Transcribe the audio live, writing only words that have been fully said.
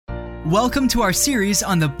Welcome to our series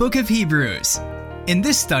on the book of Hebrews. In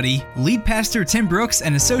this study, lead pastor Tim Brooks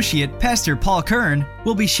and associate pastor Paul Kern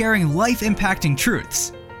will be sharing life-impacting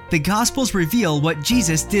truths. The Gospels reveal what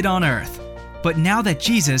Jesus did on earth. But now that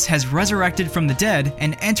Jesus has resurrected from the dead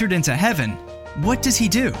and entered into heaven, what does he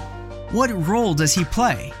do? What role does he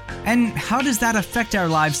play? And how does that affect our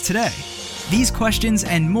lives today? These questions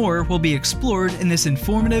and more will be explored in this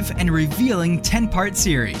informative and revealing 10-part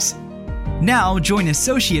series. Now, join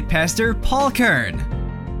Associate Pastor Paul Kern.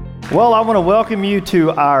 Well, I want to welcome you to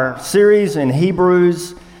our series in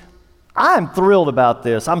Hebrews. I'm thrilled about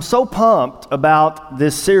this. I'm so pumped about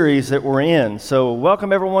this series that we're in. So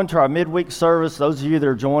welcome everyone to our midweek service. Those of you that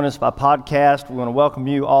are joining us by podcast, we want to welcome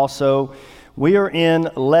you also. We are in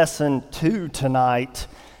lesson 2 tonight.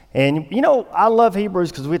 And you know, I love Hebrews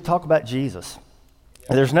because we talk about Jesus.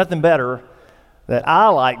 There's nothing better that I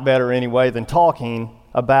like better anyway than talking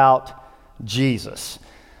about Jesus.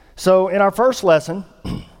 So in our first lesson,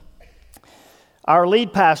 our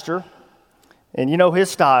lead pastor, and you know his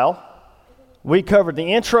style, we covered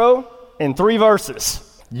the intro in 3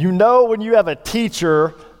 verses. You know when you have a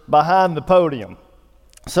teacher behind the podium.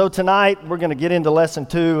 So tonight we're going to get into lesson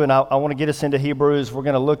 2, and I want to get us into Hebrews. We're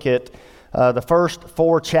going to look at the first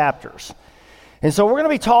 4 chapters. And so we're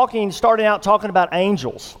going to be starting out talking about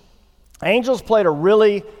angels. Angels played a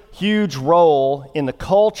really huge role in the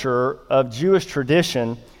culture of Jewish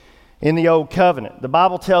tradition in the Old Covenant. The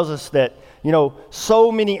Bible tells us that, you know,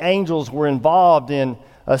 so many angels were involved in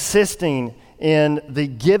assisting in the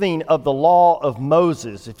giving of the law of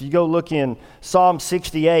Moses. If you go look in Psalm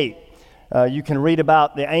 68, you can read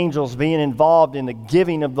about the angels being involved in the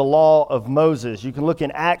giving of the law of Moses. You can look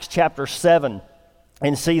in Acts chapter 7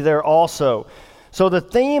 and see there also. So the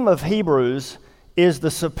theme of Hebrews is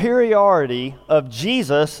the superiority of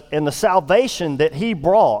Jesus and the salvation that he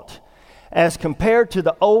brought as compared to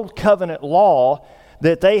the old covenant law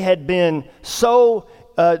that they had been so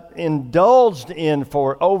indulged in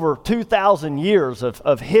for over 2,000 years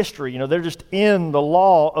of history. You know, they're just in the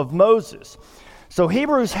law of Moses. So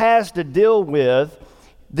Hebrews has to deal with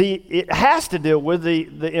the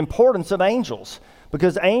importance of angels,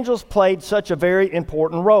 because angels played such a very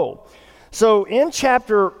important role. So in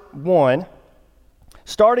chapter 1,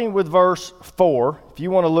 starting with verse 4, if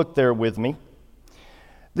you want to look there with me,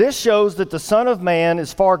 this shows that the Son of Man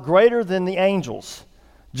is far greater than the angels,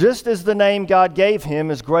 just as the name God gave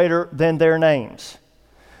him is greater than their names.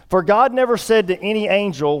 For God never said to any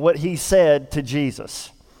angel what he said to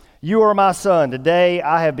Jesus. You are my son. Today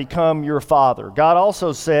I have become your father. God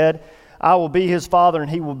also said, I will be his father and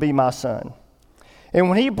he will be my son. And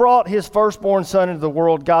when he brought his firstborn son into the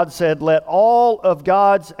world, God said, let all of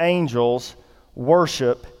God's angels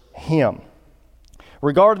worship him.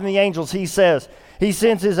 Regarding the angels, he says, he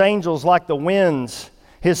sends his angels like the winds,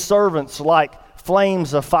 his servants like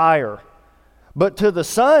flames of fire. But to the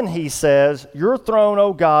Son, he says, your throne,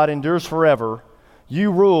 O God, endures forever.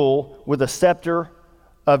 You rule with a scepter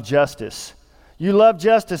of justice. You love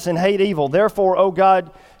justice and hate evil. Therefore, O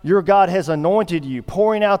God, your God has anointed you,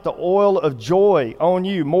 pouring out the oil of joy on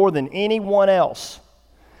you more than anyone else.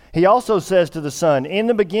 He also says to the Son, in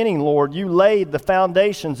the beginning, Lord, you laid the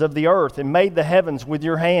foundations of the earth and made the heavens with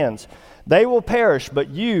your hands. They will perish, but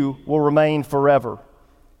you will remain forever.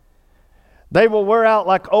 They will wear out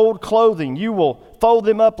like old clothing. You will fold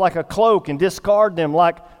them up like a cloak and discard them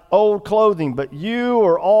like old clothing. But you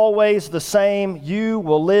are always the same. You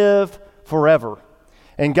will live forever.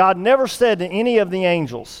 And God never said to any of the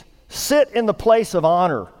angels, sit in the place of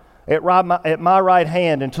honor at my right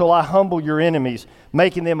hand until I humble your enemies,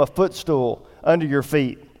 making them a footstool under your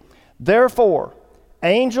feet. Therefore,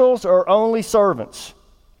 angels are only servants,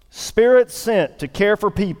 spirits sent to care for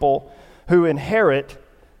people who inherit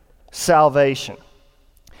salvation.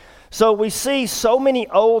 So we see so many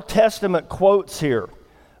Old Testament quotes here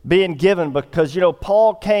being given because, you know,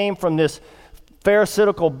 Paul came from this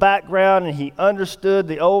Pharisaical background and he understood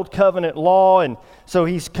the Old Covenant law, and so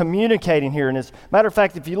he's communicating here. And as a matter of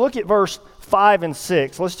fact, if you look at verse 5 and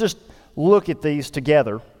 6, let's just look at these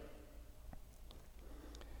together.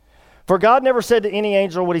 For God never said to any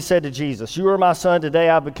angel what he said to Jesus. You are my son, today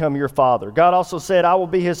I become your father. God also said, I will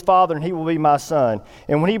be his father and he will be my son.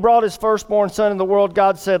 And when he brought his firstborn son in the world,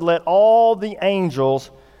 God said, let all the angels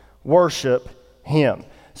worship him.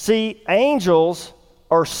 See, angels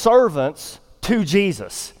are servants to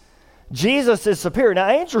Jesus. Jesus is superior. Now,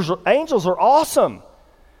 angels are awesome.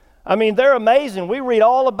 I mean, they're amazing. We read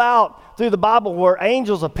all about through the Bible where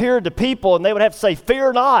angels appeared to people and they would have to say,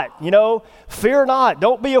 fear not, fear not,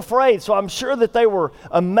 don't be afraid. So I'm sure that they were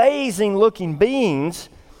amazing looking beings,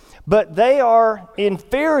 but they are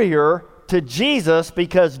inferior to Jesus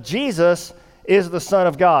because Jesus is the Son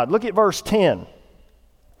of God. Look at verse 10.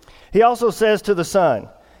 He also says to the Son,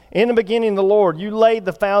 in the beginning, the Lord, you laid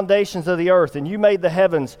the foundations of the earth, and you made the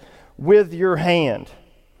heavens with your hand.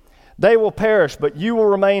 They will perish, but you will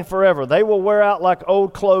remain forever. They will wear out like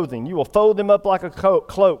old clothing. You will fold them up like a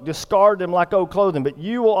cloak, discard them like old clothing, but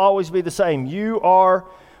you will always be the same. You are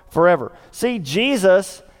forever. See,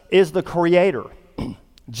 Jesus is the creator.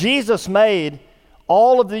 Jesus made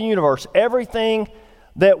all of the universe, everything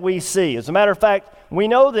that we see. As a matter of fact, we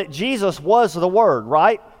know that Jesus was the Word,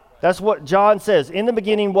 right? That's what John says. In the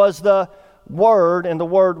beginning was the Word, and the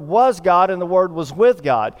Word was God, and the Word was with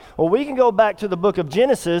God. Well, we can go back to the book of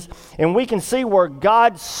Genesis, and we can see where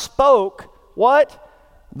God spoke, what?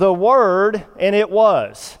 The Word, and it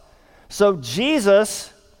was. So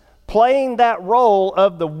Jesus, playing that role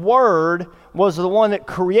of the Word, was the one that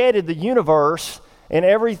created the universe and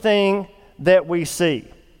everything that we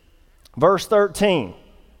see. Verse 13,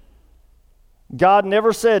 God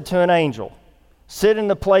never said to an angel, sit in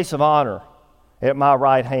the place of honor at my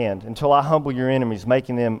right hand until I humble your enemies,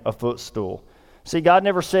 making them a footstool. See, God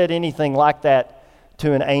never said anything like that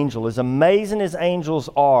to an angel. As amazing as angels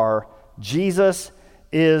are, Jesus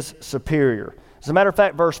is superior. As a matter of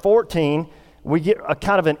fact, verse 14, we get a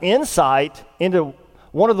kind of an insight into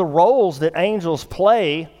one of the roles that angels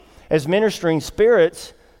play as ministering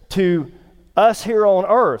spirits to us here on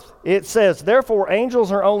earth. It says, therefore,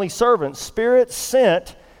 angels are only servants, spirits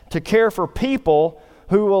sent to care for people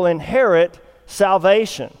who will inherit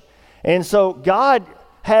salvation. And so God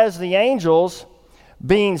has the angels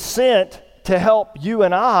being sent to help you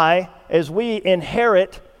and I as we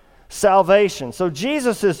inherit salvation. So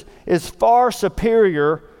Jesus is far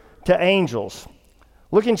superior to angels.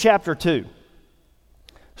 Look in chapter 2,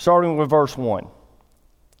 starting with verse 1.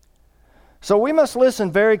 So we must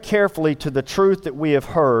listen very carefully to the truth that we have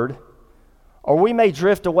heard, or we may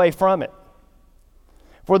drift away from it.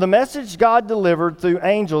 For the message God delivered through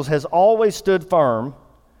angels has always stood firm,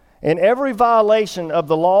 and every violation of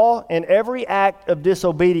the law and every act of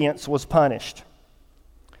disobedience was punished.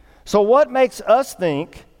 So what makes us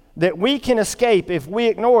think that we can escape if we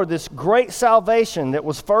ignore this great salvation that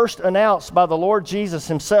was first announced by the Lord Jesus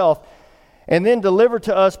himself and then delivered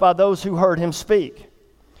to us by those who heard him speak?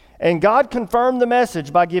 And God confirmed the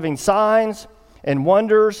message by giving signs and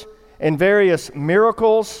wonders and various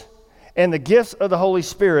miracles and the gifts of the Holy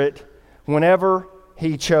Spirit whenever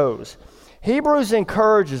he chose. Hebrews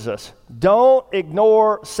encourages us, don't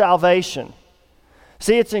ignore salvation.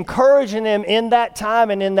 See, it's encouraging them in that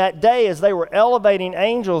time and in that day as they were elevating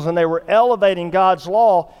angels and they were elevating God's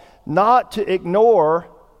law, not to ignore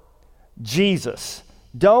Jesus.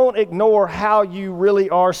 Don't ignore how you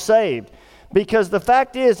really are saved. Because the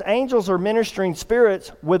fact is, angels are ministering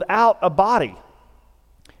spirits without a body.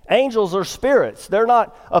 Angels are spirits. They're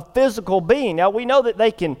not a physical being. Now, we know that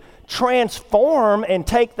they can transform and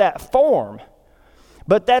take that form,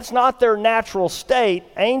 but that's not their natural state.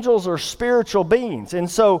 Angels are spiritual beings.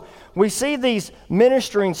 And so we see these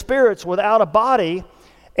ministering spirits without a body,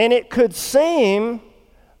 and it could seem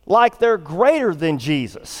like they're greater than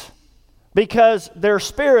Jesus because they're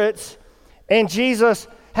spirits and Jesus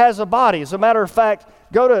has a body. As a matter of fact,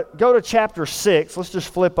 go to chapter 6. Let's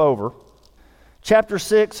just flip over. Chapter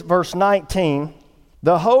 6, verse 19.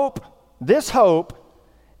 This hope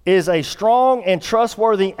is a strong and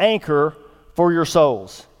trustworthy anchor for your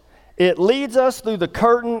souls. It leads us through the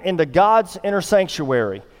curtain into God's inner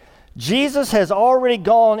sanctuary. Jesus has already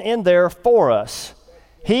gone in there for us.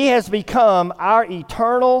 He has become our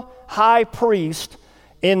eternal high priest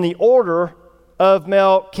in the order of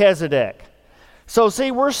Melchizedek. So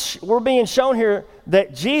see, we're being shown here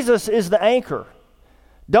that Jesus is the anchor.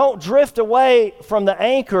 Don't drift away from the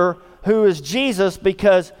anchor who is Jesus,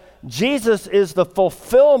 because Jesus is the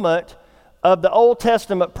fulfillment of the Old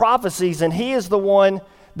Testament prophecies, and he is the one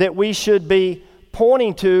that we should be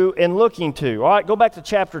pointing to and looking to. All right, go back to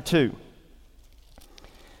chapter 2.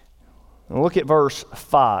 And look at verse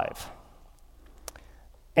 5.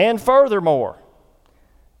 And furthermore,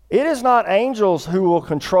 it is not angels who will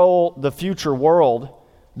control the future world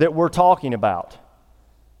that we're talking about.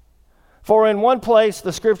 For in one place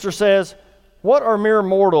the scripture says, what are mere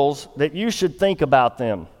mortals that you should think about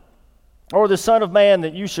them? Or the Son of Man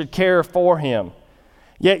that you should care for him?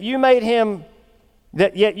 Yet you made them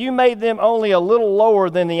only a little lower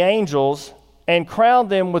than the angels and crowned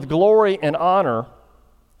them with glory and honor.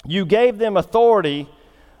 You gave them authority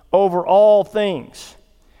over all things.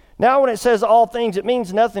 Now, when it says all things, it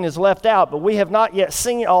means nothing is left out, but we have not yet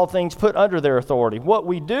seen all things put under their authority. What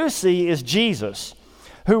we do see is Jesus,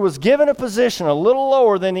 who was given a position a little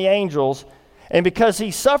lower than the angels, And because he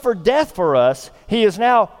suffered death for us, he is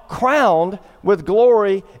now crowned with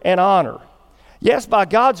glory and honor. Yes, by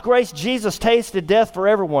God's grace, Jesus tasted death for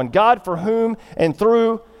everyone. God, for whom and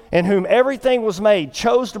through and whom everything was made,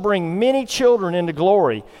 chose to bring many children into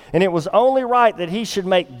glory. And it was only right that he should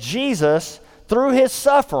make Jesus, through his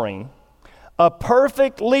suffering, a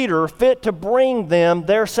perfect leader fit to bring them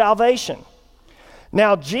their salvation.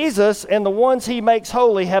 Now, Jesus and the ones he makes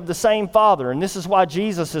holy have the same Father, and this is why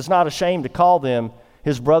Jesus is not ashamed to call them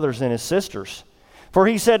his brothers and his sisters. For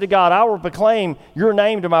he said to God, I will proclaim your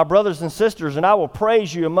name to my brothers and sisters, and I will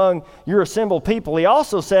praise you among your assembled people. He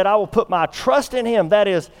also said, I will put my trust in him, that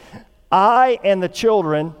is, I and the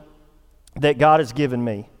children that God has given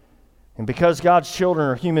me. And because God's children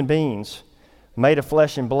are human beings, made of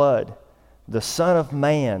flesh and blood, the Son of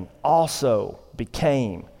Man also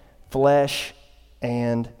became flesh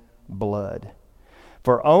and blood.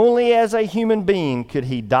 For only as a human being could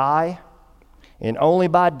he die, and only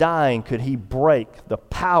by dying could he break the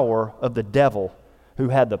power of the devil who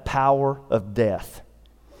had the power of death.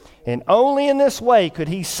 And only in this way could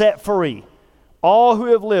he set free all who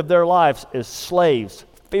have lived their lives as slaves,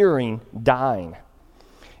 fearing dying.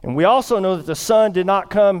 And we also know that the Son did not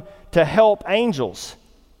come to help angels.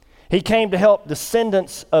 He came to help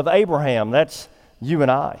descendants of Abraham. That's you and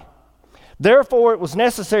I. Therefore, it was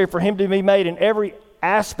necessary for him to be made in every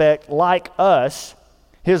aspect like us,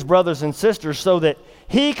 his brothers and sisters, so that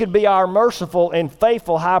he could be our merciful and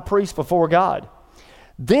faithful high priest before God.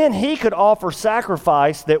 Then he could offer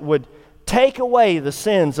sacrifice that would take away the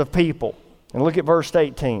sins of people. And look at verse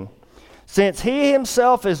 18. Since he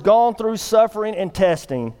himself has gone through suffering and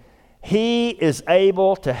testing, he is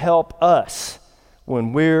able to help us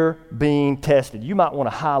when we're being tested. You might want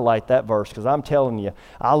to highlight that verse, because I'm telling you,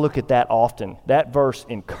 I look at that often. That verse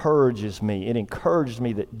encourages me. It encourages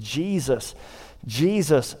me that Jesus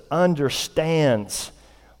understands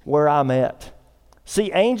where I'm at.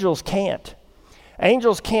 See, angels can't.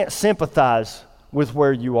 Angels can't sympathize with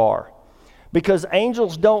where you are, because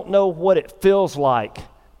angels don't know what it feels like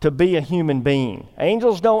to be a human being.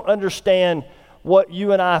 Angels don't understand what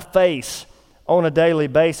you and I face on a daily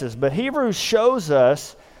basis. But Hebrews shows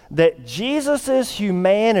us that Jesus'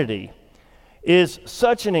 humanity is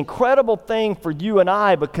such an incredible thing for you and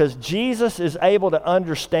I, because Jesus is able to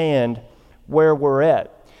understand where we're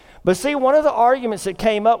at. But see, one of the arguments that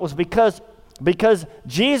came up was because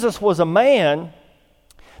Jesus was a man,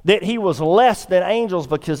 that he was less than angels,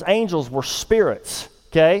 because angels were spirits,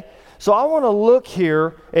 okay? So I want to look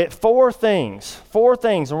here at four things,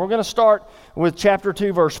 and we're going to start with chapter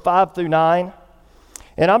 2, verse 5 through 9.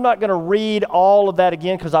 And I'm not going to read all of that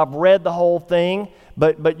again, because I've read the whole thing,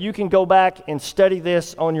 but you can go back and study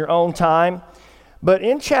this on your own time. But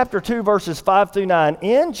in chapter 2, verses 5 through 9,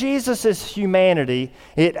 in Jesus' humanity,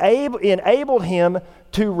 it enabled him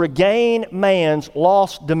to regain man's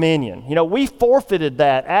lost dominion. You know, we forfeited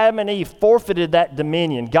that. Adam and Eve forfeited that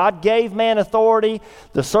dominion. God gave man authority.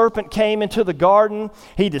 The serpent came into the garden.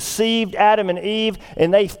 He deceived Adam and Eve,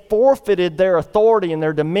 and they forfeited their authority and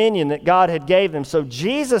their dominion that God had gave them. So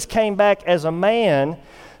Jesus came back as a man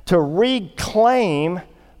to reclaim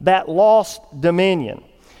that lost dominion.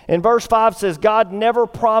 And verse 5 says, God never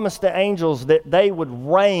promised the angels that they would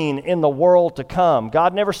reign in the world to come.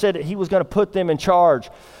 God never said that he was going to put them in charge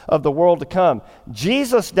of the world to come.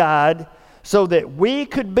 Jesus died so that we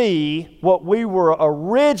could be what we were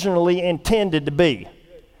originally intended to be.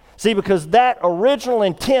 See, because that original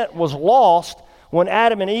intent was lost when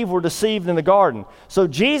Adam and Eve were deceived in the garden. So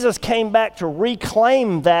Jesus came back to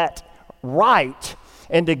reclaim that right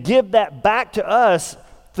and to give that back to us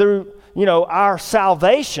through our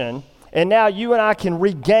salvation, and now you and I can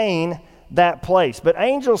regain that place. But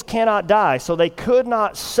angels cannot die, so they could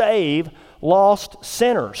not save lost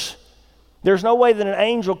sinners. There's no way that an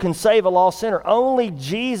angel can save a lost sinner. Only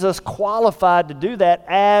Jesus qualified to do that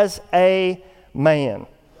as a man.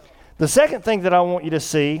 The second thing that I want you to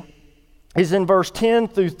see is in verse 10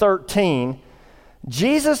 through 13,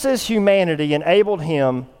 Jesus' humanity enabled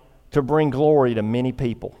him to bring glory to many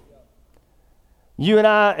people. You and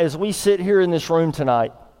I, as we sit here in this room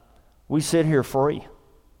tonight, we sit here free.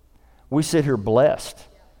 We sit here blessed.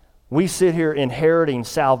 We sit here inheriting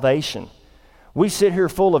salvation. We sit here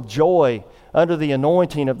full of joy under the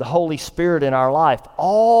anointing of the Holy Spirit in our life,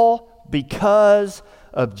 all because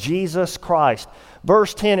of Jesus Christ.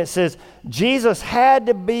 Verse 10, it says, Jesus had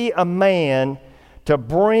to be a man to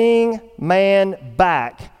bring man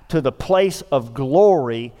back to the place of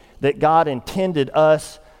glory that God intended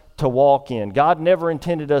us to walk in. God never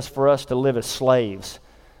intended us for us to live as slaves.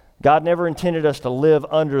 God never intended us to live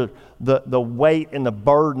under the weight and the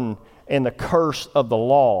burden and the curse of the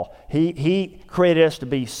law. He created us to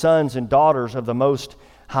be sons and daughters of the Most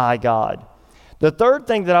High God. The third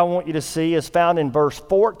thing that I want you to see is found in verse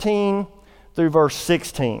 14 through verse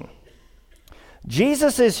 16.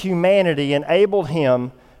 Jesus' humanity enabled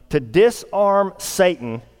him to disarm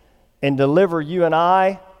Satan and deliver you and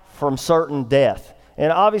I from certain death.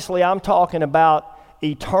 And obviously I'm talking about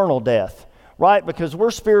eternal death, right? Because we're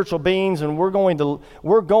spiritual beings and we're going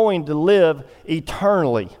to live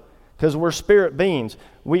eternally because we're spirit beings.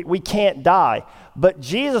 We can't die. But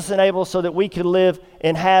Jesus enabled us so that we could live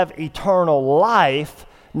and have eternal life,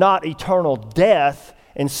 not eternal death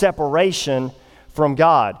and separation from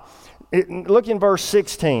God. Look in verse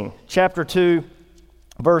 16, chapter 2,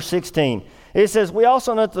 verse 16. It says, we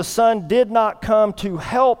also know that the Son did not come to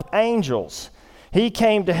help angels. He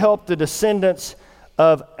came to help the descendants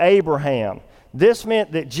of Abraham. This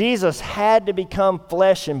meant that Jesus had to become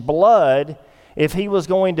flesh and blood if he was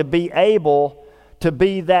going to be able to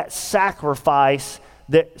be that sacrifice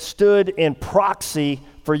that stood in proxy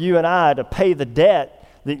for you and I to pay the debt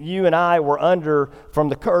that you and I were under from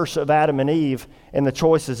the curse of Adam and Eve and the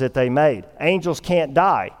choices that they made. Angels can't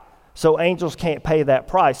die, so angels can't pay that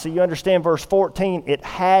price. So you understand verse 14, it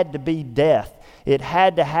had to be death. It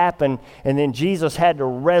had to happen, and then Jesus had to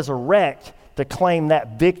resurrect to claim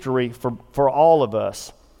that victory for all of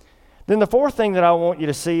us. Then the fourth thing that I want you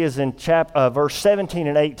to see is in verse 17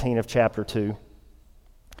 and 18 of chapter 2.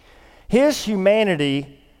 His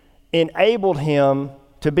humanity enabled him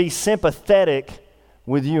to be sympathetic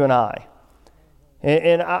with you and I.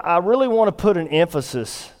 And I really want to put an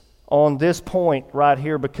emphasis on this point right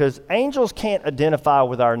here because angels can't identify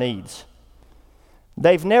with our needs.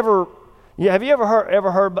 They've never, have you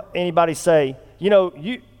ever heard anybody say,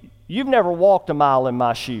 you've never walked a mile in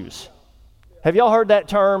my shoes? Have y'all heard that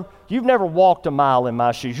term? You've never walked a mile in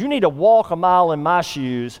my shoes. You need to walk a mile in my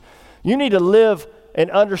shoes. You need to live and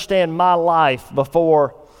understand my life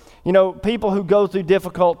before, people who go through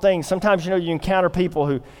difficult things. Sometimes, you encounter people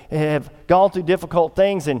who have gone through difficult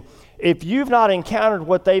things, and if you've not encountered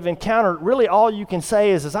what they've encountered, really all you can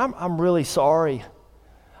say is I'm really sorry.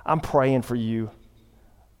 I'm praying for you.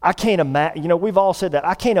 I can't imagine, we've all said that.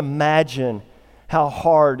 I can't imagine how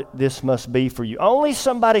hard this must be for you. Only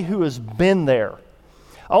somebody who has been there,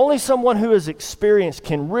 only someone who has experienced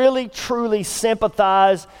can really, truly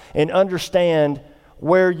sympathize and understand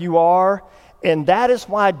where you are. And that is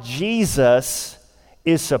why Jesus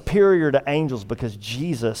is superior to angels, because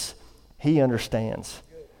Jesus, he understands.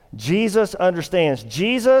 Jesus understands.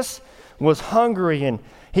 Jesus was hungry and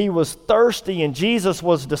he was thirsty, and Jesus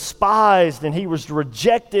was despised and he was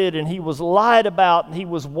rejected and he was lied about and he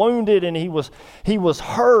was wounded and he was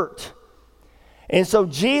hurt. And so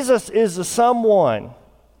Jesus is the someone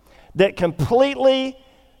that completely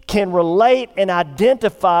can relate and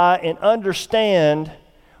identify and understand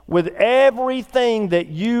with everything that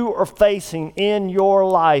you are facing in your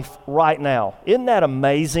life right now. Isn't that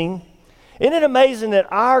amazing? Isn't it amazing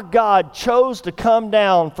that our God chose to come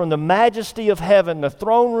down from the majesty of heaven, the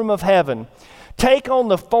throne room of heaven, take on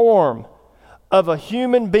the form of a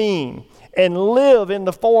human being and live in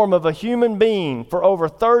the form of a human being for over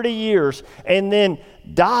 30 years and then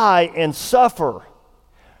die and suffer,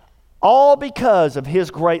 all because of his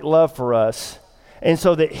great love for us? And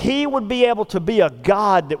so that he would be able to be a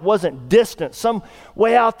God that wasn't distant, some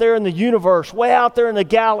way out there in the universe, way out there in the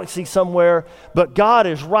galaxy somewhere, but God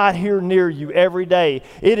is right here near you every day.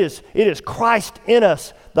 It is Christ in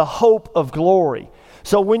us, the hope of glory.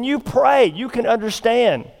 So when you pray, you can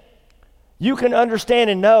understand. You can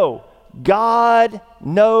understand and know God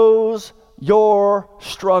knows your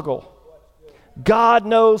struggle. God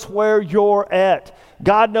knows where you're at.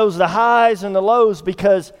 God knows the highs and the lows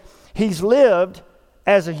because he's lived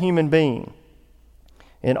as a human being.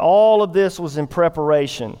 And all of this was in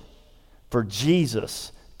preparation for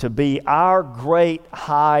Jesus to be our great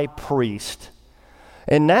high priest.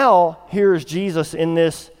 And now, here is Jesus in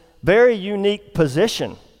this very unique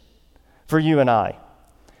position for you and I.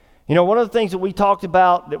 One of the things that we talked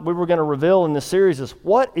about that we were going to reveal in this series is,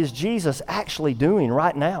 what is Jesus actually doing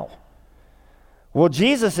right now? Well,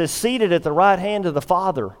 Jesus is seated at the right hand of the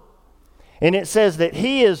Father. And it says that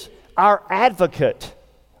he is our advocate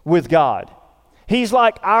with God. He's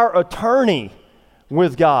like our attorney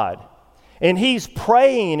with God. And he's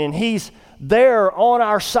praying and he's there on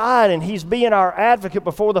our side and he's being our advocate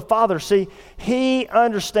before the Father. See, he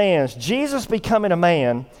understands. Jesus becoming a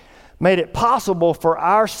man made it possible for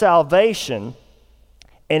our salvation,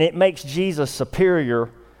 and it makes Jesus superior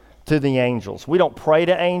to the angels. We don't pray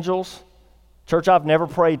to angels. Church, I've never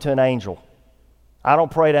prayed to an angel. I don't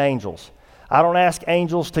pray to angels. I don't ask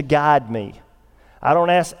angels to guide me. I don't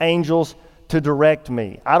ask angels to direct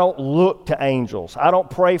me. I don't look to angels. I don't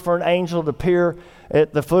pray for an angel to appear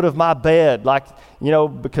at the foot of my bed,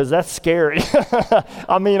 because that's scary.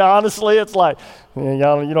 I mean, honestly, it's like, you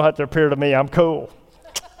don't have to appear to me. I'm cool.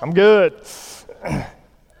 I'm good.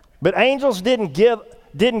 But angels didn't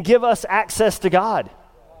give us access to God.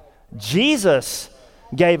 Jesus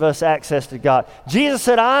gave us access to God. Jesus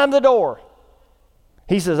said, "I'm the door."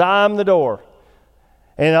 He says, "I'm the door."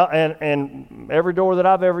 And every door that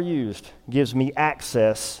I've ever used gives me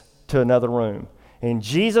access to another room. And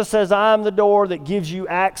Jesus says, "I'm the door that gives you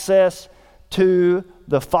access to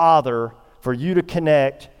the Father for you to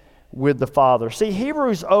connect with the Father." See,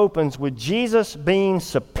 Hebrews opens with Jesus being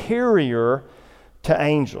superior to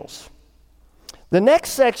angels. The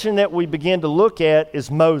next section that we begin to look at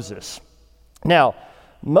is Moses. Now,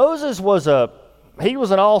 Moses was an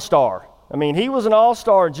all-star. I mean, he was an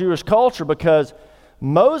all-star in Jewish culture because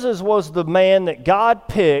Moses was the man that God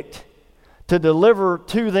picked to deliver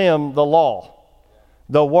to them the law,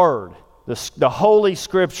 the Word, the Holy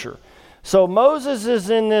Scripture. So Moses is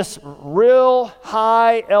in this real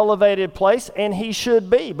high elevated place, and he should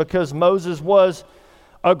be because Moses was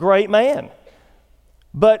a great man.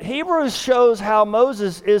 But Hebrews shows how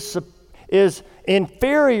Moses is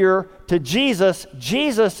inferior to Jesus.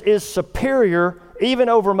 Jesus is superior even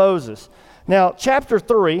over Moses. Now, chapter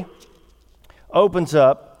 3 opens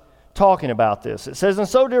up talking about this. It says, "And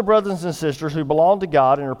so, dear brothers and sisters who belong to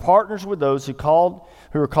God and are partners with those who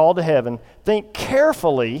are called to heaven, think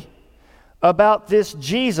carefully about this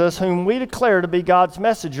Jesus whom we declare to be God's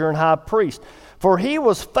messenger and high priest. For he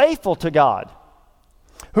was faithful to God,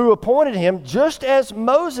 who appointed him just as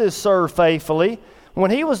Moses served faithfully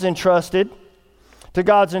when he was entrusted to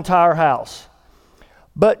God's entire house.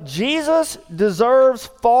 But Jesus deserves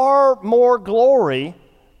far more glory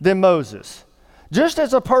than Moses, just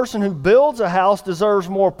as a person who builds a house deserves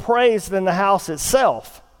more praise than the house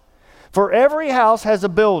itself. For every house has a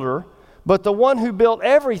builder, but the one who built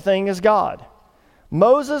everything is God.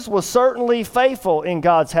 Moses was certainly faithful in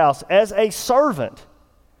God's house as a servant.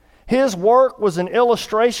 His work was an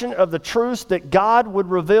illustration of the truths that God would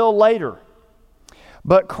reveal later.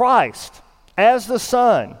 But Christ, as the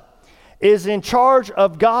Son, is in charge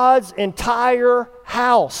of God's entire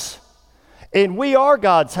house. And we are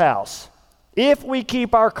God's house if we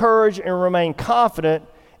keep our courage and remain confident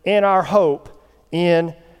in our hope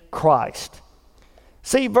in Christ.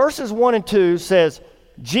 See, verses 1 and 2 says,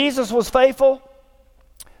 Jesus was faithful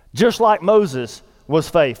just like Moses was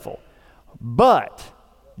faithful. But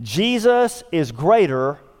Jesus is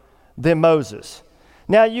greater than Moses.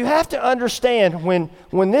 Now, you have to understand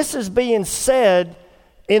when this is being said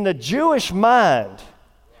in the Jewish mind,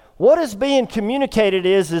 what is being communicated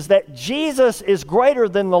is that Jesus is greater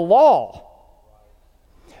than the law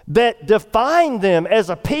that defined them as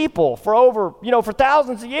a people for for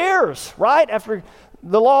thousands of years, right? After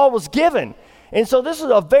the law was given. And so this is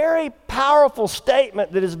a very powerful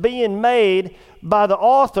statement that is being made by the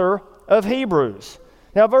author of Hebrews.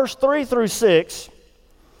 Now, verse 3 through 6,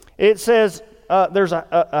 it says there's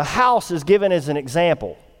a house is given as an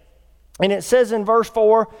example. And it says in verse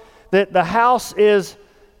 4 that the house is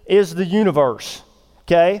the universe,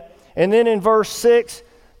 okay? And then in verse 6,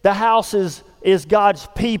 the house is God's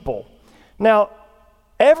people. Now,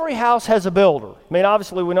 every house has a builder. I mean,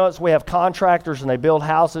 obviously we know we have contractors and they build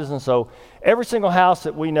houses, and so every single house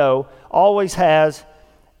that we know always has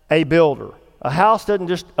a builder. A house doesn't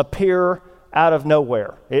just appear out of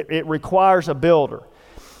nowhere. It requires a builder.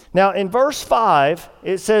 Now, in verse 5,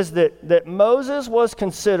 it says that Moses was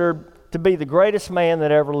considered to be the greatest man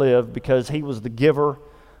that ever lived because he was the giver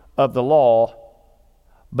of the law,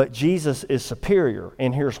 but Jesus is superior,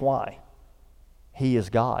 and here's why. He is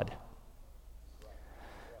God.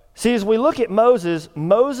 See, as we look at Moses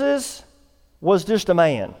was just a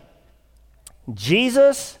man.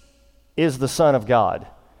 Jesus is the Son of God.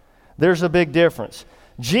 There's a big difference.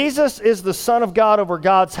 Jesus is the Son of God over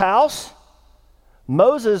God's house.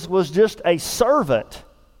 Moses was just a servant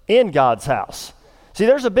in God's house. See,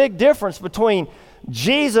 there's a big difference between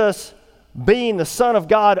Jesus being the Son of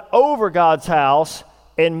God over God's house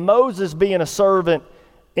and Moses being a servant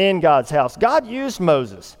in God's house. God used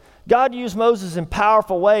Moses. God used Moses in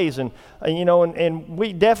powerful ways, and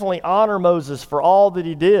we definitely honor Moses for all that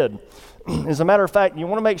he did. As a matter of fact, you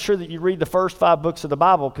want to make sure that you read the first 5 books of the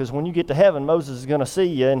Bible, because when you get to heaven, Moses is going to see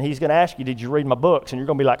you, and he's going to ask you, did you read my books? And you're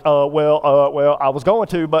going to be like, well, I was going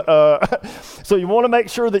to, but so you want to make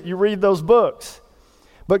sure that you read those books.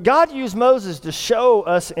 But God used Moses to show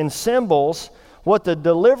us in symbols what the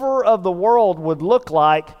deliverer of the world would look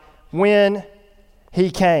like when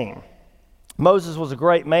he came. Moses was a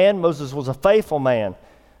great man. Moses was a faithful man.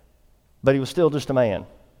 But he was still just a man.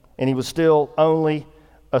 And he was still only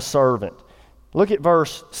a servant. Look at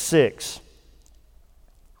verse 6.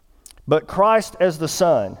 But Christ as the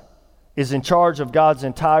Son is in charge of God's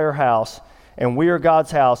entire house, and we are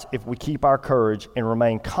God's house if we keep our courage and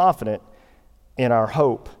remain confident in our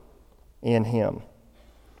hope in Him.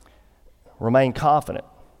 Remain confident.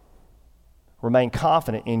 Remain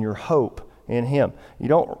confident in your hope in Him. You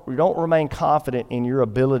don't remain confident in your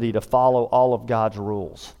ability to follow all of God's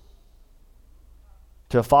rules,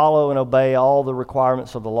 to follow and obey all the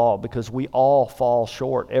requirements of the law, because we all fall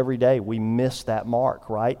short every day. We miss that mark,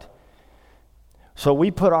 right? So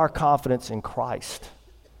we put our confidence in Christ.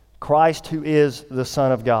 Christ who is the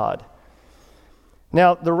Son of God.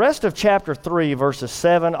 Now, the rest of chapter 3, verses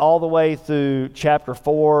 7 all the way through chapter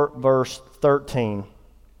 4, verse 13,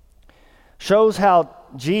 shows how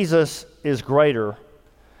Jesus is greater,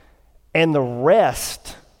 and the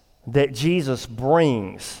rest that Jesus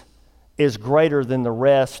brings is greater than the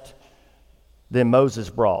rest that Moses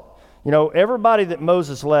brought. You know, everybody that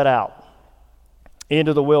Moses led out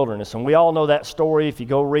into the wilderness, and we all know that story. If you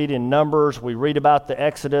go read in Numbers, we read about the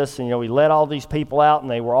Exodus, and he led all these people out, and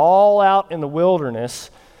they were all out in the wilderness,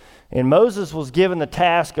 and Moses was given the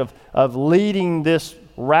task of leading this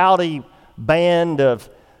rowdy band of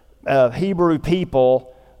Hebrew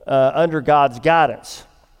people under God's guidance.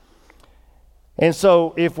 And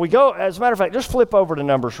so if we go, as a matter of fact, just flip over to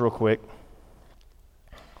Numbers real quick.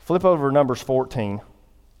 Flip over to Numbers 14.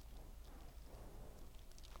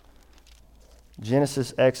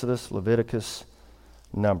 Genesis, Exodus, Leviticus,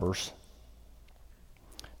 Numbers.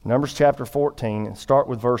 Numbers chapter 14, and start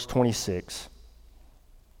with verse 26.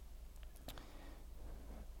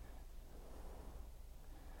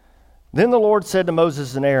 Then the Lord said to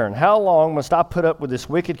Moses and Aaron, "How long must I put up with this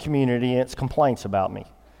wicked community and its complaints about me?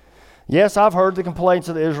 Yes, I've heard the complaints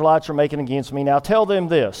that the Israelites are making against me. Now tell them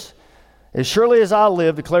this: as surely as I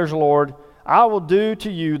live, declares the Lord, I will do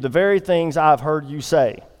to you the very things I've heard you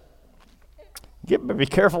say." Be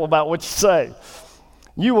careful about what you say.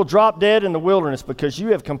 "You will drop dead in the wilderness because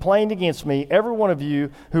you have complained against me. Every one of you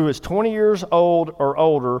who is 20 years old or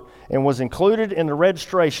older and was included in the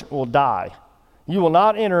registration will die. You will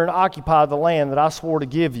not enter and occupy the land that I swore to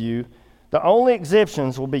give you. The only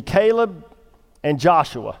exemptions will be Caleb and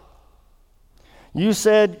Joshua. You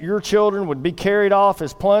said your children would be carried off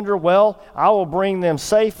as plunder. Well, I will bring them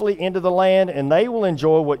safely into the land, and they will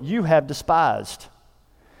enjoy what you have despised.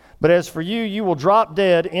 But as for you, you will drop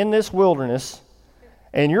dead in this wilderness,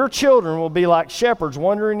 and your children will be like shepherds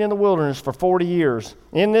wandering in the wilderness for 40 years.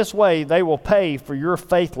 In this way, they will pay for your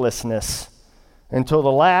faithlessness until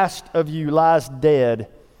the last of you lies dead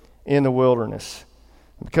in the wilderness.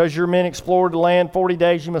 Because your men explored the land 40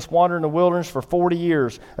 days, you must wander in the wilderness for 40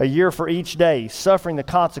 years, a year for each day, suffering the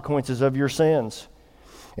consequences of your sins.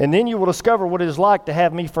 And then you will discover what it is like to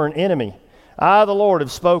have me for an enemy. I, the Lord,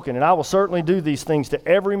 have spoken, and I will certainly do these things to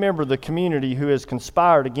every member of the community who has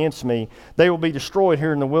conspired against me. They will be destroyed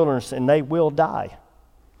here in the wilderness, and they will die."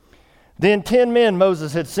 Then 10 men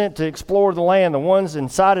Moses had sent to explore the land, the ones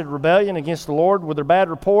incited rebellion against the Lord with their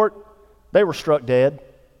bad report, they were struck dead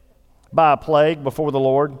by a plague before the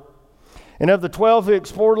Lord. And of the 12 who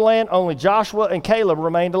explored the land, only Joshua and Caleb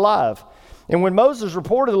remained alive. And when Moses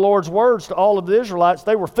reported the Lord's words to all of the Israelites,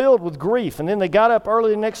 they were filled with grief. And then they got up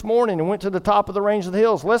early the next morning and went to the top of the range of the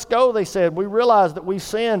hills. "Let's go," they said. "We realize that we've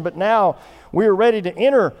sinned, but now we are ready to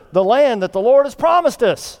enter the land that the Lord has promised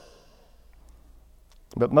us."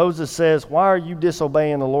 But Moses says, "Why are you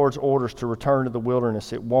disobeying the Lord's orders to return to the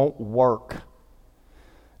wilderness? It won't work.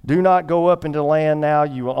 Do not go up into the land now.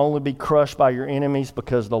 You will only be crushed by your enemies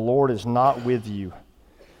because the Lord is not with you.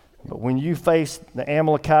 But when you face the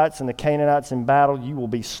Amalekites and the Canaanites in battle, you will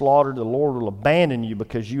be slaughtered. The Lord will abandon you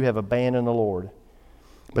because you have abandoned the Lord."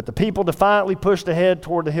 But the people defiantly pushed ahead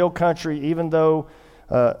toward the hill country, even though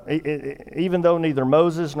neither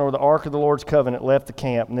Moses nor the ark of the Lord's covenant left the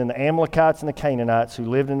camp. And then the Amalekites and the Canaanites who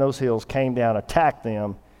lived in those hills came down, attacked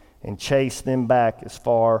them, and chased them back as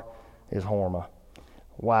far as Hormah.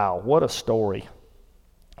 Wow, what a story.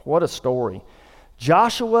 What a story.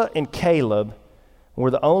 Joshua and Caleb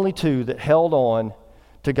were the only two that held on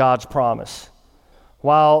to God's promise.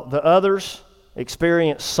 While the others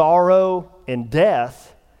experienced sorrow and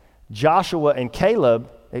death, Joshua and Caleb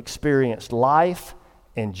experienced life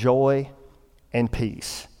and joy and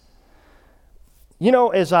peace. You know,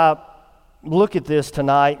 as I look at this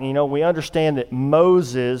tonight, we understand that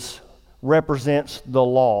Moses represents the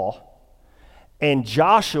law and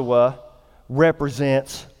Joshua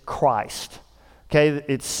represents Christ. Okay,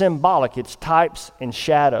 it's symbolic, it's types and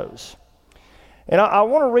shadows. And I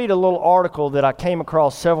want to read a little article that I came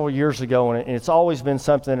across several years ago, and it's always been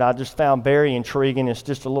something that I just found very intriguing. It's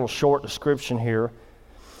just a little short description here.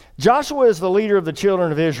 Joshua is the leader of the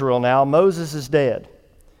children of Israel now. Moses is dead.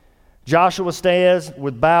 Joshua stands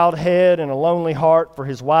with bowed head and a lonely heart, for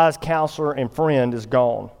his wise counselor and friend is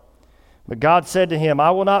gone. But God said to him,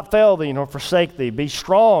 I will not fail thee nor forsake thee. Be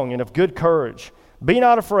strong and of good courage. Be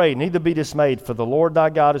not afraid, neither be dismayed, for the Lord thy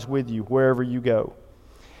God is with you wherever you go.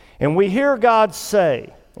 And we hear God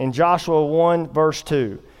say in Joshua 1 verse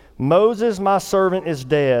 2, Moses my servant is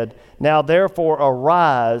dead. Now therefore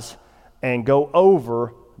arise and go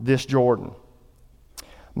over this Jordan.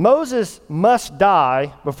 Moses must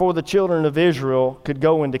die before the children of Israel could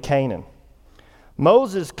go into Canaan.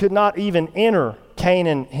 Moses could not even enter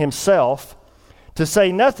Canaan himself, to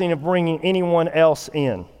say nothing of bringing anyone else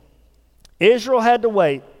in. Israel had to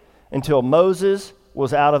wait until Moses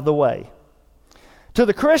was out of the way. To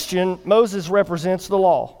the Christian, Moses represents the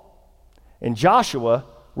law, and Joshua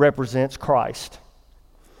represents Christ.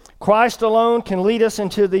 Christ alone can lead us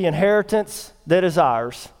into the inheritance that is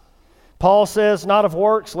ours. Paul says, not of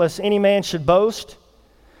works, lest any man should boast.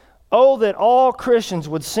 Oh, that all Christians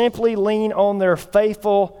would simply lean on their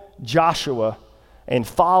faithful Joshua and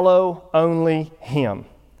follow only him.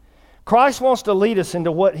 Christ wants to lead us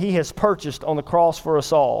into what he has purchased on the cross for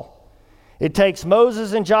us all. It takes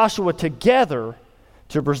Moses and Joshua together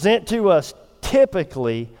to present to us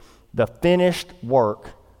typically the finished work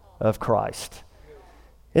of Christ.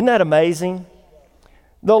 Isn't that amazing?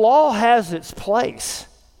 The law has its place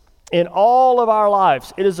in all of our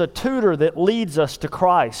lives. It is a tutor that leads us to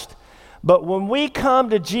Christ. But when we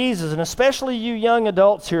come to Jesus, and especially you young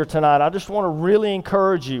adults here tonight, I just want to really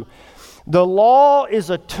encourage you. The law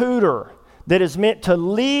is a tutor that is meant to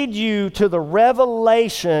lead you to the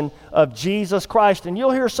revelation of Jesus Christ. And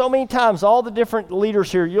you'll hear so many times, all the different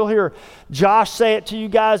leaders here, you'll hear Josh say it to you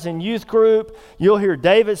guys in youth group. You'll hear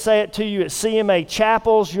David say it to you at CMA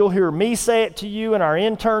chapels. You'll hear me say it to you in our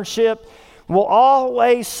internship. We'll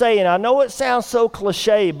always say, and I know it sounds so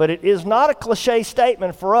cliche, but it is not a cliche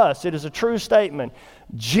statement for us. It is a true statement.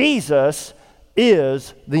 Jesus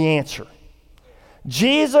is the answer.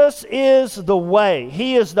 Jesus is the way.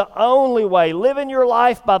 He is the only way. Living your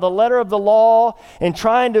life by the letter of the law and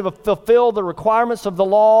trying to fulfill the requirements of the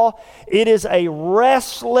law, it is a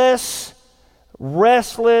restless,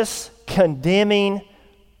 condemning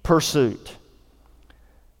pursuit.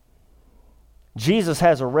 Jesus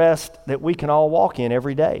has a rest that we can all walk in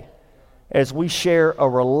every day as we share a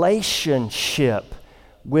relationship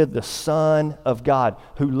with the Son of God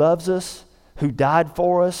who loves us, who died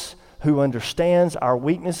for us, who understands our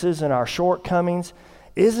weaknesses and our shortcomings.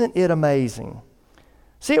 Isn't it amazing?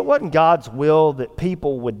 See, it wasn't God's will that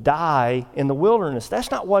people would die in the wilderness.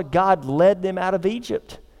 That's not what God led them out of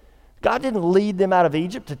Egypt. God didn't lead them out of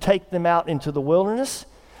Egypt to take them out into the wilderness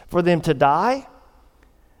for them to die.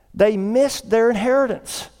 They missed their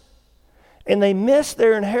inheritance. And they missed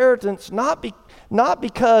their inheritance not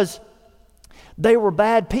because they were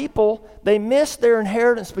bad people. They missed their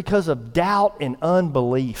inheritance because of doubt and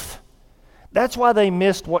unbelief. That's why they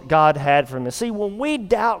missed what God had for them. See, when we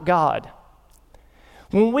doubt God,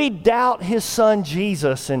 when we doubt His Son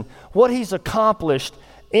Jesus and what He's accomplished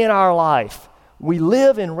in our life, we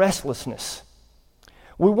live in restlessness.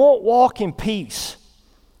 We won't walk in peace.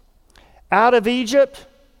 Out of Egypt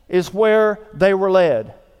is where they were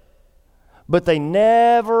led. But they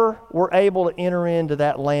never were able to enter into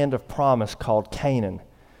that land of promise called Canaan,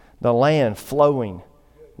 the land flowing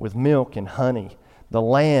with milk and honey, the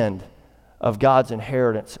land of God's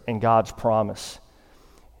inheritance and God's promise.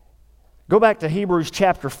 Go back to Hebrews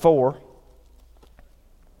chapter 4.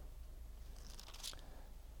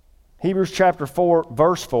 Hebrews chapter 4,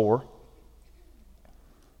 verse 4.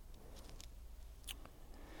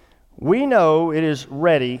 We know it is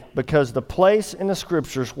ready because the place in the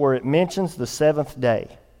Scriptures where it mentions the seventh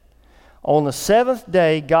day. On the seventh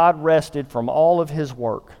day, God rested from all of His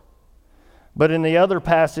work. But in the other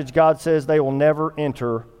passage, God says they will never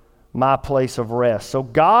enter my place of rest. So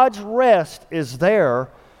God's rest is there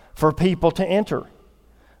for people to enter.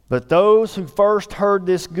 But those who first heard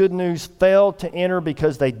this good news failed to enter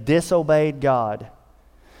because they disobeyed God.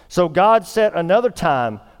 So God set another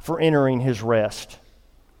time for entering His rest.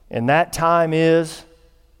 And that time is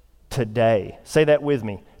today. Say that with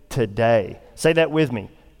me. Today. Say that with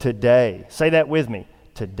me. Today. Say that with me.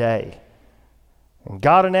 Today. And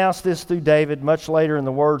God announced this through David much later in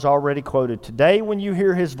the words already quoted. Today when you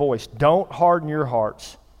hear His voice, don't harden your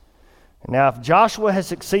hearts. Now if Joshua has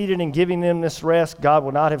succeeded in giving them this rest, God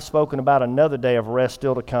will not have spoken about another day of rest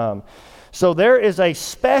still to come. So there is a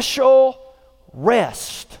special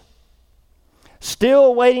rest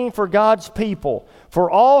still waiting for God's people.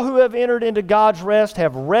 For all who have entered into God's rest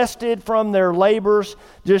have rested from their labors,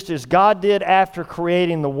 just as God did after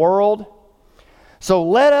creating the world. So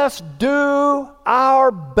let us do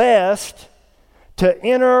our best to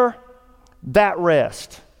enter that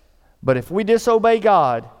rest. But if we disobey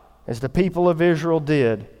God, as the people of Israel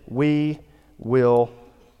did, we will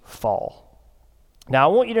fall. Now,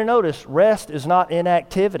 I want you to notice, rest is not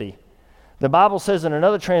inactivity. The Bible says in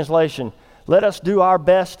another translation, let us do our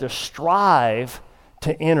best to strive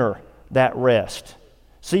to enter that rest.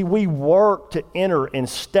 See, we work to enter and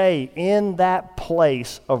stay in that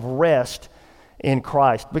place of rest in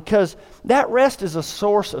Christ, because that rest is a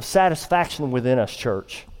source of satisfaction within us,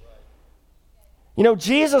 church. You know,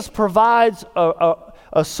 Jesus provides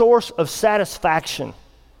a source of satisfaction.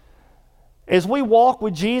 As we walk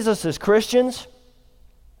with Jesus as Christians,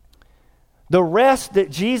 the rest that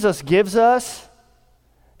Jesus gives us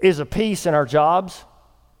is a peace in our jobs,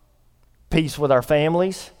 peace with our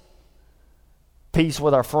families, peace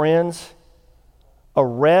with our friends, a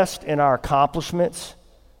rest in our accomplishments,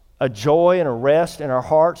 a joy and a rest in our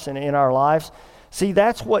hearts and in our lives. See,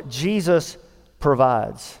 that's what Jesus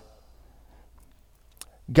provides.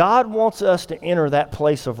 God wants us to enter that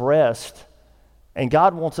place of rest, and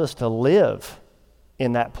God wants us to live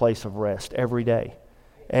in that place of rest every day.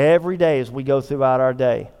 Every day as we go throughout our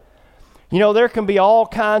day. You know, there can be all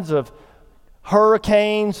kinds of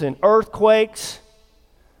hurricanes and earthquakes,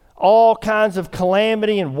 all kinds of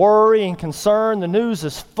calamity and worry and concern. The news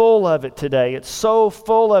is full of it today. It's so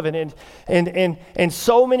full of it. And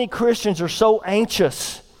so many Christians are so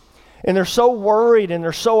anxious, and they're so worried, and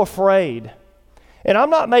they're so afraid. And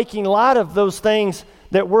I'm not making light of those things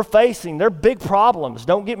that we're facing. They're big problems.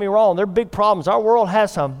 Don't get me wrong. They're big problems. Our world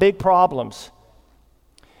has some big problems.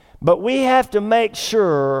 But we have to make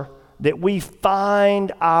sure that we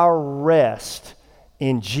find our rest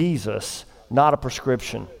in Jesus, not a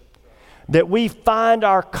prescription. That we find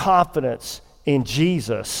our confidence in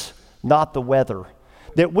Jesus, not the weather.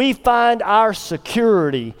 That we find our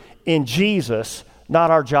security in Jesus,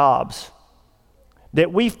 not our jobs.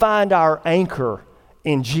 That we find our anchor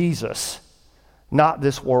in Jesus, not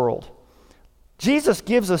this world. Jesus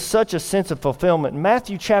gives us such a sense of fulfillment. In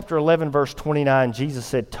Matthew chapter 11, verse 29, Jesus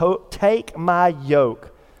said, "Take my yoke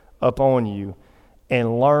upon you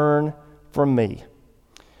and learn from me.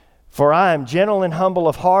 For I am gentle and humble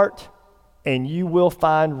of heart, and you will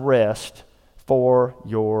find rest for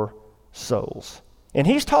your souls." And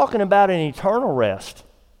he's talking about an eternal rest.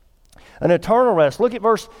 An eternal rest. Look at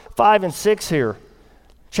verse 5 and 6 here.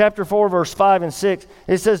 Chapter 4, verse 5 and 6.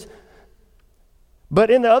 It says, but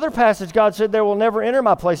in the other passage, God said, "They will never enter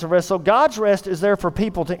my place of rest." So God's rest is there for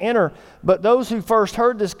people to enter, but those who first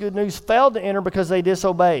heard this good news failed to enter because they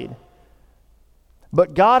disobeyed.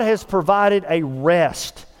 But God has provided a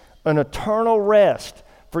rest, an eternal rest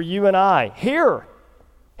for you and I. Here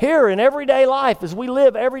in everyday life, as we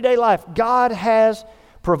live everyday life, God has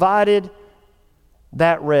provided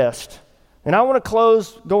that rest. And I want to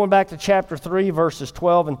close going back to chapter 3, verses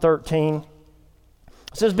 12 and 13.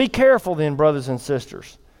 It says, "Be careful then, brothers and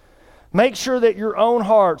sisters. Make sure that your own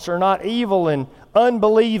hearts are not evil and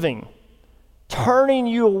unbelieving, turning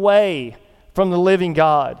you away from the living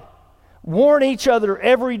God. Warn each other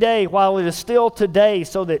every day while it is still today,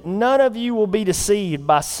 so that none of you will be deceived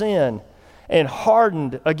by sin and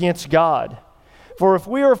hardened against God. For if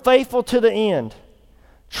we are faithful to the end,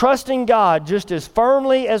 trusting God just as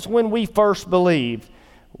firmly as when we first believed,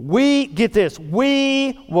 we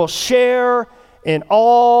will share in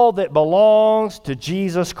all that belongs to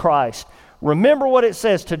Jesus Christ." Remember what it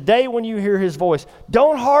says today when you hear his voice.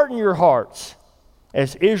 Don't harden your hearts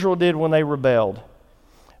as Israel did when they rebelled,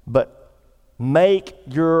 but make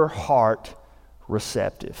your heart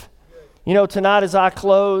receptive. You know, tonight as I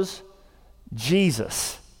close,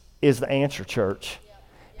 Jesus is the answer, church.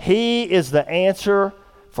 He is the answer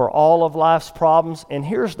for all of life's problems. And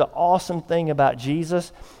here's the awesome thing about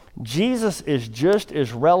Jesus. Jesus is just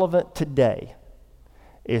as relevant today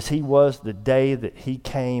as he was the day that he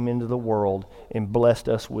came into the world and blessed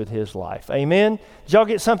us with his life. Amen? Did y'all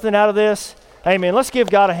get something out of this? Amen. Let's give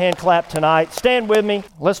God a hand clap tonight. Stand with me.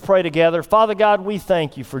 Let's pray together. Father God, we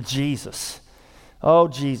thank you for Jesus. Oh,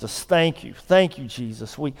 Jesus, thank you. Thank you,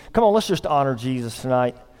 Jesus. Come on, let's just honor Jesus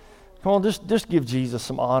tonight. Come on, just give Jesus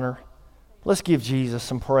some honor. Let's give Jesus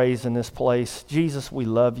some praise in this place. Jesus, we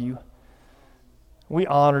love you. We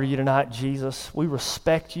honor you tonight, Jesus. We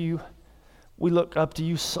respect you. We look up to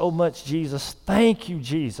you so much, Jesus. Thank you,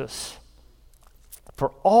 Jesus,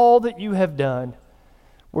 for all that you have done.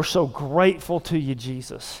 We're so grateful to you,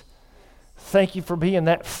 Jesus. Thank you for being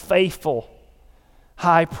that faithful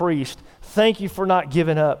high priest. Thank you for not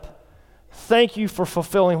giving up. Thank you for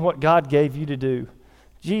fulfilling what God gave you to do.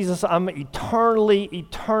 Jesus, I'm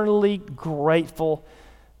eternally grateful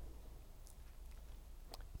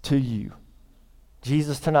to you.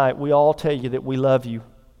 Jesus, tonight we all tell you that we love you.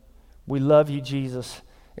 We love you, Jesus,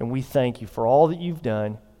 and we thank you for all that you've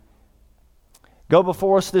done. Go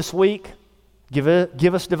before us this week. Give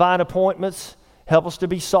us divine appointments. Help us to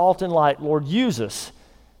be salt and light. Lord, use us.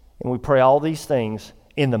 And we pray all these things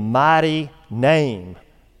in the mighty name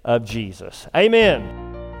of Jesus.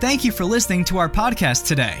 Amen. Thank you for listening to our podcast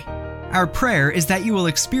today. Our prayer is that you will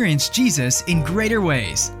experience Jesus in greater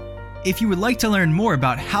ways. If you would like to learn more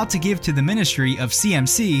about how to give to the ministry of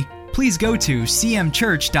CMC, please go to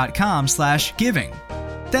cmchurch.com/giving.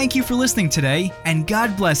 Thank you for listening today, and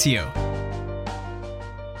God bless you.